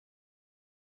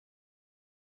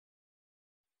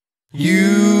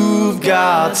You've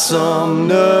got some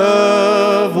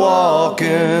nerve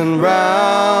walking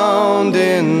round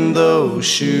in those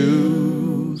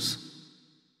shoes.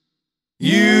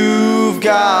 You've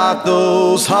got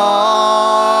those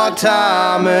hard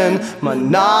timin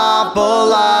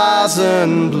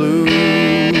monopolizin blues.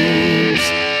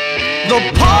 The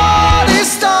party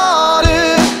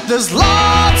started, there's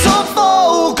lots of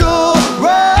folk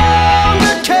around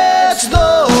to catch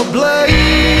the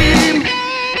blame.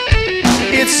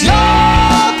 It's your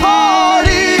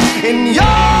party in your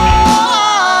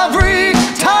ivory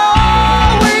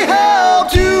tower. We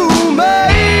helped you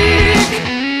make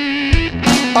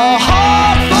a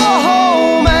heart for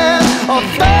home and a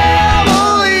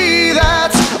family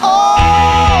that's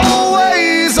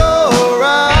always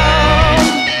around.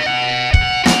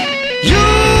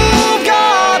 You've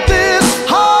got this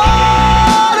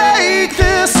heartache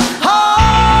thing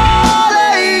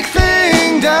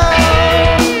down.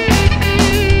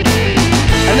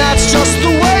 And that's just the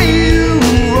way you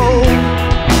roll.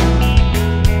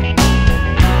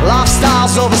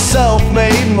 Lifestyles of a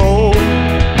self-made mold.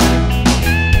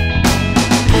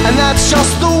 And that's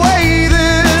just the way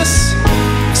this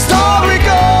story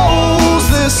goes.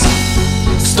 This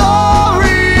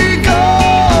story goes.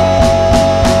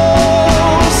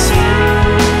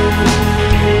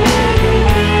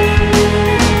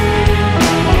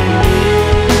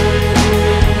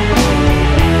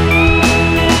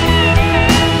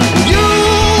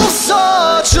 You've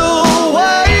such a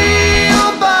way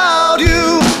about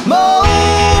you,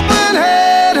 moping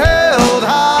head held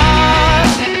high.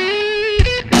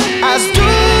 As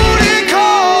duty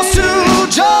calls to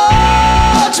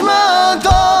judgment,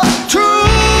 the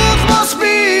truth must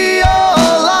be a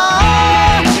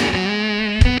lie.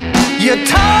 Your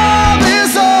time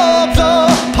is up, the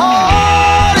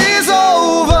party's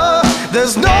over.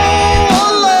 There's no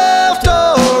one left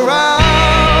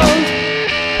around.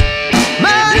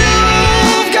 Man,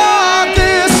 you've got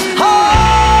this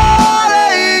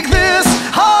heartache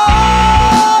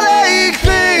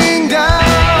thing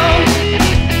down.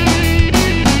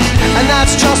 And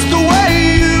that's just the way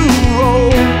you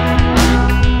roll.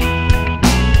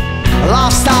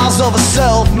 Lifestyles of a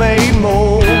self-made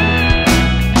mold.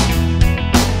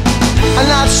 And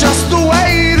that's just the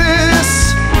way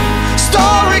this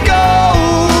story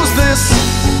goes. This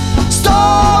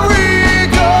story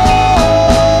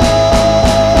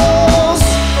goes.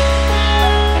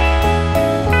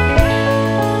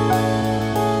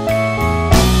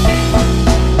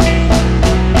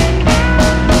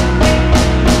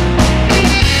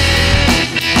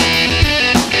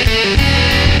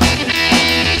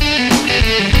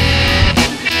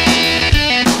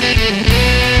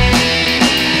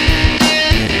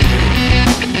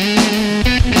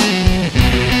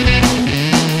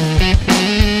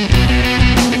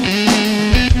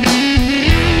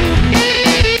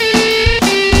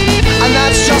 And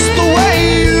that's just the way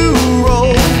you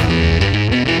roll.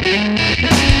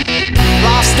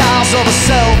 Lifestyles of a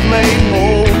self-made mold.